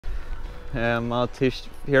out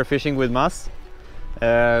here fishing with Mas.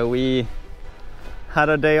 We had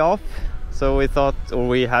a day off, so we thought, or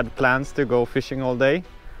we had plans to go fishing all day,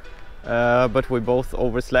 but we both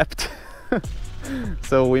overslept.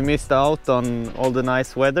 So we missed out on all the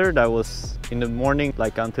nice weather that was in the morning,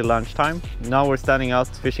 like until lunchtime. Now we're standing out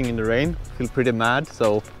fishing in the rain. Feel pretty mad,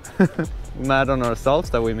 so mad on ourselves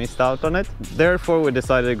that we missed out on it. Therefore we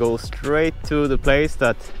decided to go straight to the place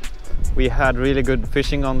that we had really good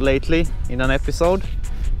fishing on lately in an episode.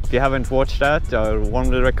 If you haven't watched that, I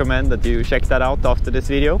warmly recommend that you check that out after this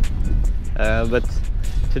video. But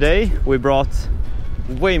today we brought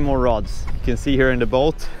way more rods. You can see here in the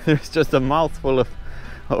boat there's just a mouthful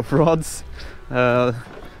of rods.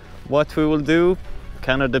 What we will do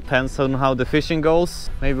kind of depends on how the fishing goes.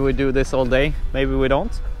 Maybe we do this all day, maybe we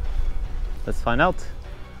don't. Let's find out.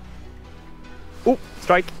 Oh,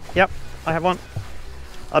 strike. Yep, I have one.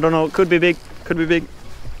 I don't know, could be big, could be big.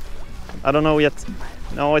 I don't know yet.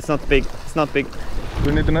 No, it's not big, it's not big. Do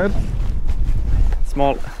you need the net?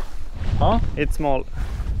 Small. Huh? It's small.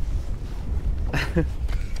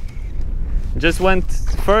 Just went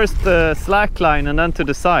first slack line and then to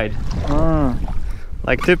the side. Ah.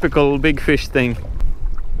 Like typical big fish thing.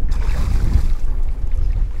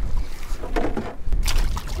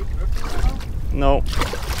 No.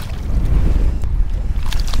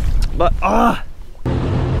 But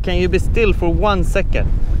can you be still for 1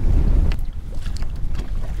 second?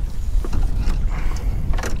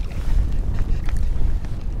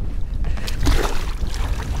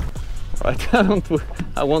 Right,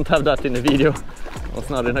 I won't have that in the video. I was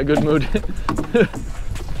not in a good mood.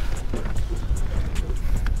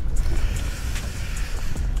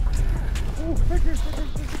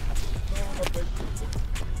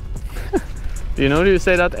 Do you know you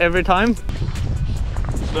say that every time?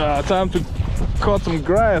 Time to cut some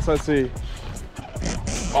grass, I see.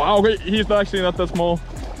 Oh, okay, he's actually not that small.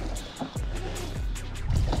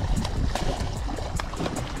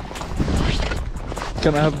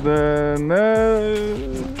 Can I have the net?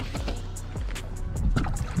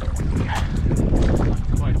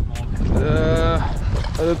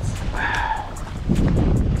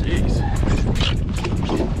 Jeez.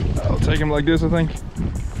 I'll take him like this, I think.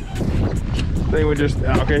 Then we just,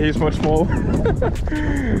 okay, he's much smaller.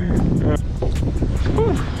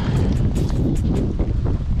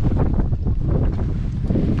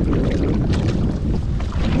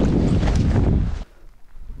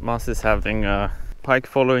 Mas is having a pike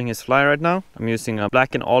following his fly right now. I'm using a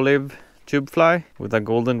black and olive tube fly with a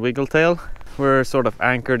golden wiggle tail. We're sort of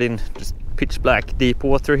anchored in just pitch black deep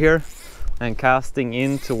water here and casting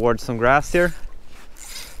in towards some grass here.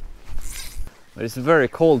 But it's very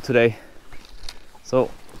cold today,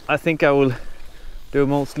 so I think I will do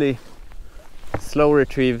mostly slow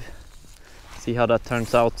retrieve, see how that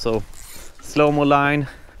turns out. So slowmo line,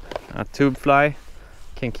 a tube fly,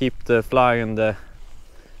 can keep the fly in the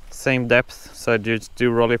same depth, so I just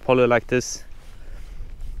do rolly poly like this,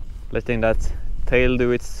 letting that tail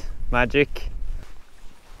do its magic.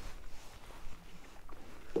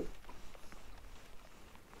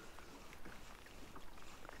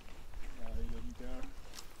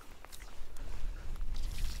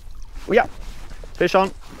 Oh yeah, fish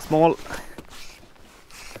on, small.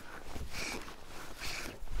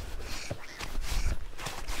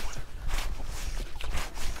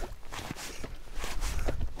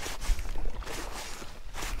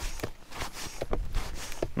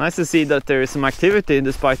 Nice to see that there is some activity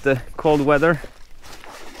despite the cold weather.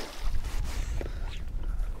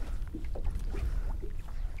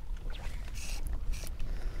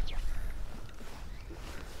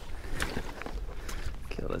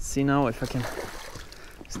 Okay, let's see now if I can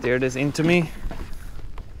steer this into me.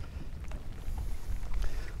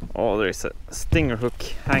 Oh, there's a stinger hook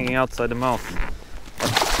hanging outside the mouth.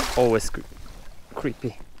 That's always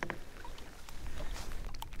creepy.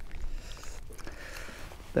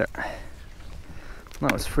 There.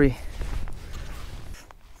 Now it's free.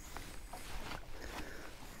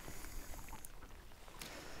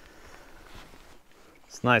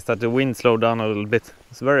 It's nice that the wind slowed down a little bit.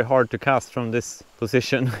 It's very hard to cast from this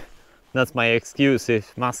position. That's my excuse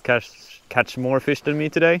if Mas catch more fish than me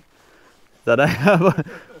today. That I have a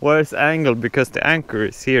worse angle because the anchor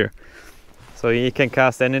is here. So he can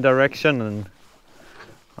cast any direction and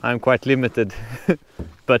I'm quite limited.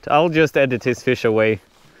 But I'll just edit his fish away.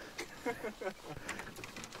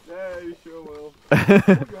 Yeah, you sure will.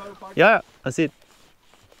 Yeah, I see it.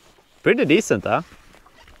 Pretty decent, huh?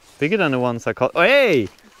 Bigger than the ones I caught. Oh, hey!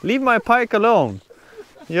 Leave my pike alone!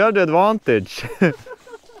 You have the advantage. Oh,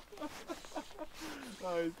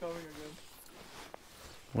 he's coming again.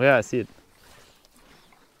 Yeah, I see it.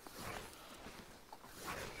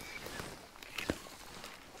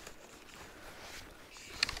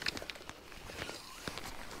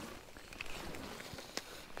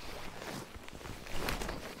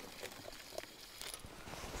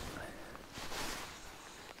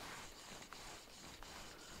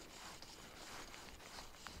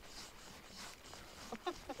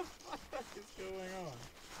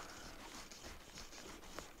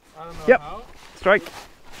 Yep, strike.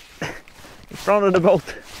 In front of the boat,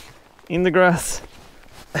 in the grass.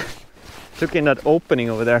 Took in that opening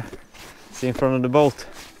over there. See, in front of the boat.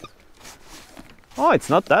 Oh, it's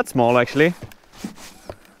not that small actually.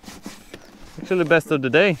 Actually, best of the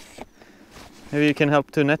day. Maybe you can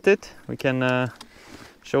help to net it. We can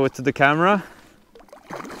show it to the camera.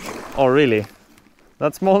 Oh, really?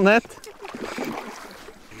 That small net? Did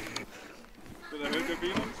I hit the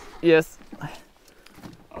feelings? Yes.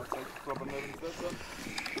 I'll take the proper net instead then.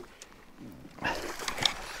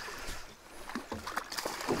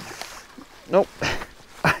 Nope.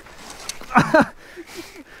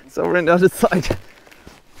 It's over on the other side.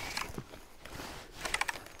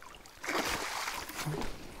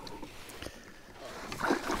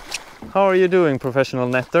 How are you doing, professional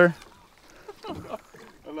netter? A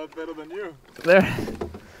lot better than you. There.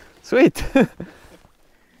 Sweet.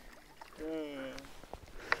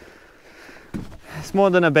 It's more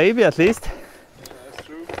than a baby at least. Yeah, that's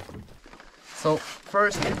true. So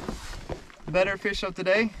first, better fish of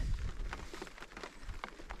today.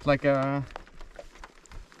 It's like a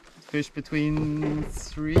fish between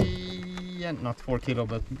 3 and not 4 kilo,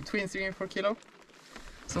 but between 3 and 4 kilo.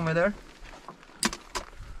 Somewhere there.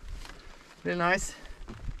 Really nice.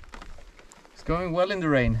 It's going well in the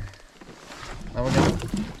rain. Now we're gonna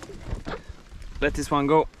let this one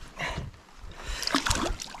go.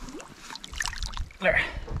 There.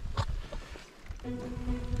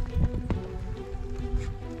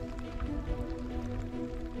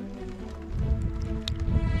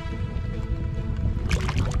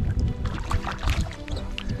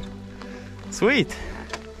 Sweet.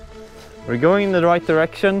 We're going in the right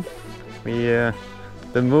direction.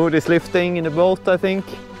 The mood is lifting in the boat, I think.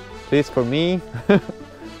 At least for me.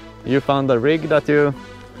 You found a rig that you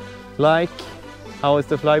like. How is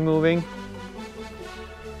the fly moving?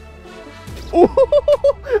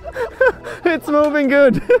 It's moving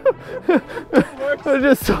good. I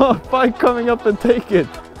just saw a pike coming up and take it.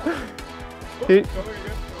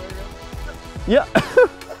 Yeah.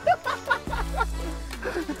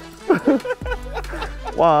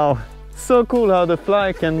 Wow, so cool how the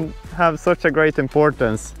fly can have such a great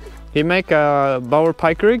importance. He make a bower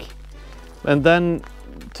pike rig and then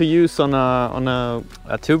to use on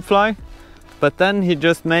a tube fly, but then he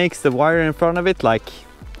just makes the wire in front of it like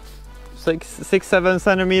 6-7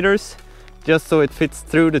 centimeters just so it fits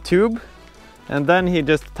through the tube, and then he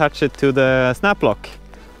just attach it to the snap lock,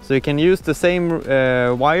 so you can use the same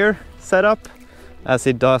wire setup as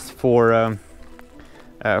it does for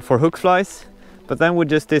hook flies. But then with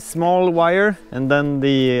just this small wire and then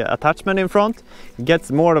the attachment in front, it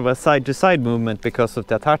gets more of a side-to-side movement because of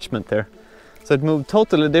the attachment there. So it moved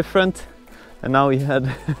totally different, and now he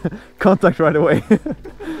had contact right away.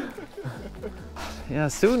 Yeah,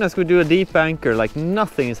 as soon as we do a deep anchor, like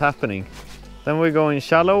nothing is happening. Then we go in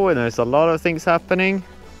shallow and there's a lot of things happening.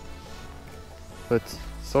 But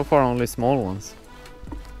so far only small ones.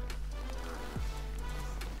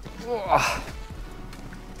 Oh.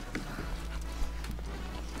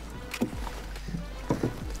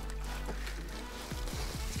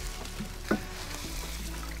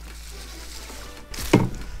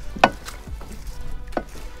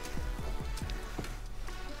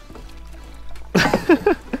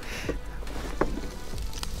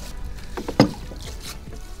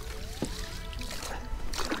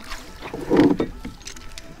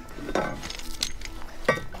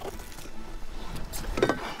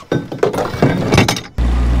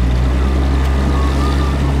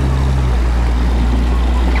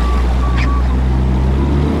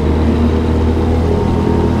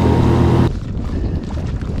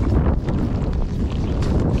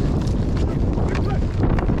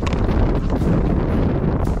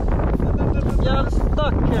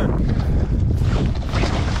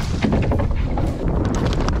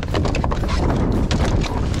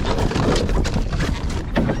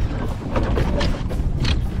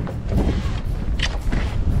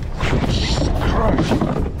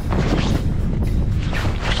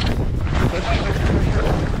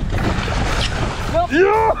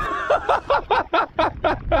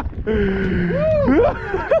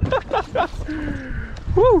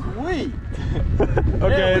 Sweet! Okay.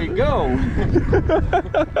 There we go!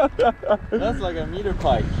 That's like a meter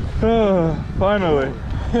pike. Finally!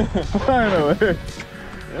 Finally!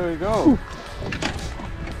 There we go!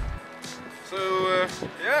 So,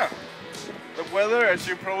 yeah, the weather, as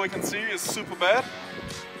you probably can see, is super bad.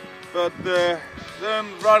 But then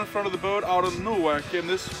right in front of the boat, out of nowhere, came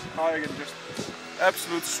this pike and just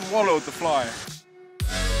absolutely swallowed the fly.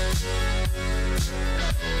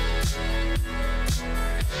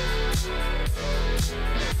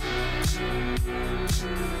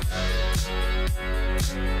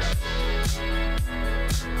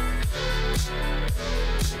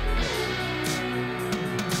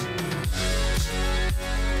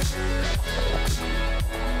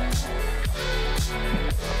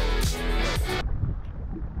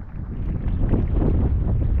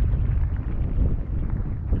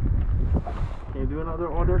 Do another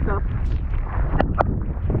order shot.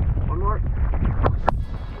 One more.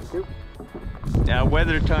 Thank you. Yeah,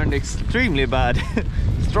 weather turned extremely bad.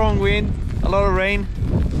 Strong wind, a lot of rain.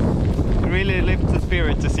 Really lifts the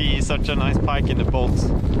spirit to see such a nice pike in the boat.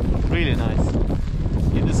 Really nice.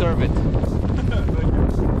 You deserve it. Thank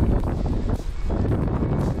you.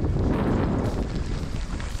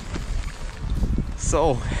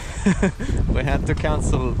 So, we had to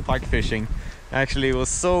cancel pike fishing. Actually, it was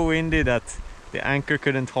so windy that the anchor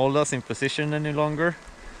couldn't hold us in position any longer.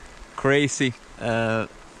 Crazy.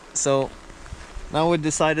 So now we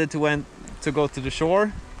decided to go to the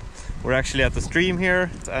shore. We're actually at the stream here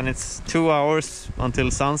and it's 2 hours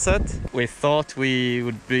until sunset. We thought we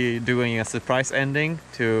would be doing a surprise ending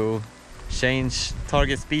to change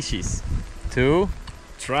target species to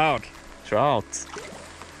Trout. trout.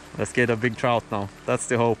 Let's get a big trout now. That's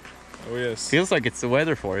the hope. Oh yes. Feels like it's the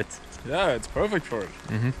weather for it. Yeah, it's perfect for it.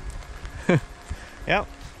 Yeah,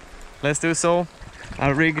 let's do so. I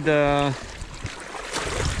rigged a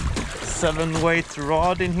 7-weight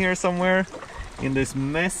rod in here somewhere in this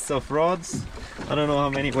mess of rods. I don't know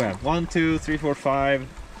how many we have. 1, 2, 3, 4, 5,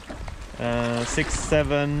 6,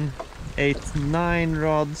 7, 8, 9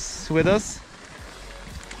 rods with us.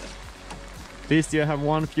 At least you have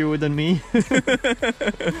one fewer than me.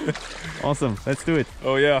 Awesome, let's do it.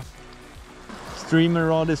 Oh yeah. Streamer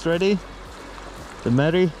rod is ready. The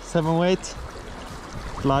Meri 7-weight.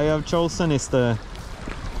 Fly I've chosen is the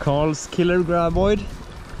Carl's Killer Graboid.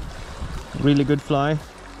 Really good fly.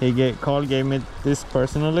 Carl gave me this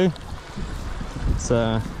personally. It's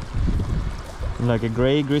like a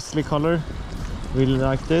gray grizzly color. Really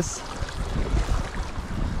like this.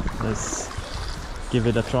 Let's give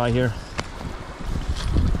it a try here.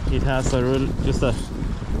 It has just a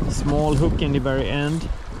small hook in the very end.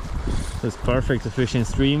 So it's perfect to fish in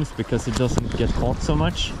streams because it doesn't get caught so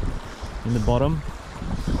much in the bottom.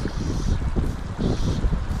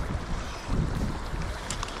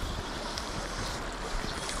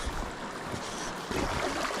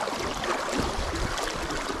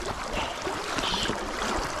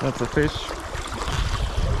 That's a fish.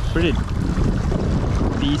 Pretty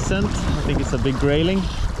decent. I think it's a big grayling.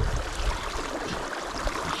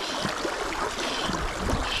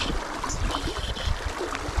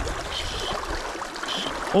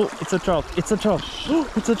 Oh, it's a trout. It's a trout. Oh,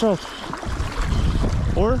 it's a trout.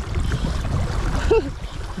 Or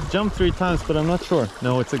jumped 3 times, but I'm not sure.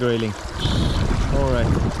 No, it's a grayling. All right.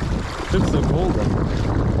 Looks so golden.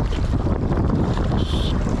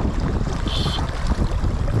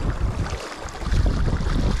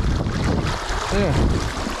 There.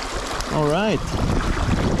 All right.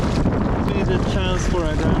 We need a chance for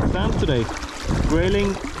a grand slam today.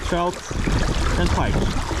 Grayling, trout, and pike.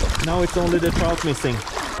 Now it's only the trout missing.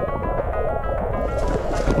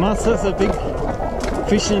 Mats has a big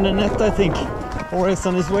fish in the net, I think. Or is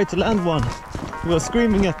on his way to land one. He was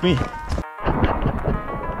screaming at me.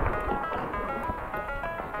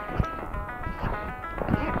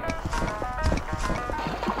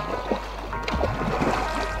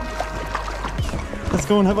 Let's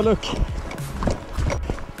go and have a look.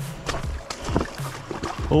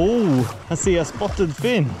 Oh, I see a spotted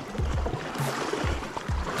fin.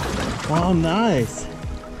 Wow, nice.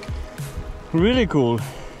 Really cool.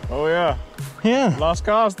 Oh yeah. Yeah. Last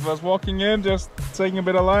cast, was walking in, just taking a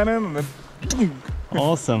bit of line in and then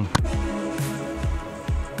Awesome.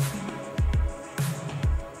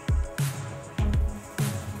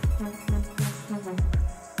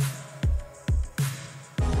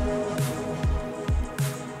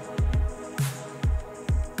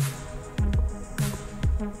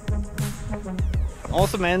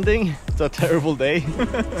 Awesome ending. It's a terrible day.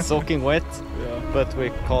 Soaking wet. yeah. But we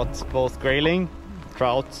caught both grayling,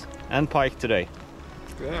 trout and pike today.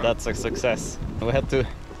 Yeah. That's a success. We had to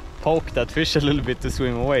poke that fish a little bit to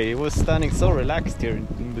swim away. He was standing so relaxed here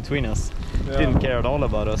in between us. Yeah. Didn't care at all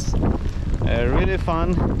about us. Really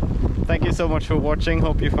fun. Thank you so much for watching.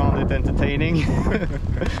 Hope you found it entertaining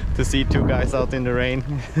to see 2 guys out in the rain.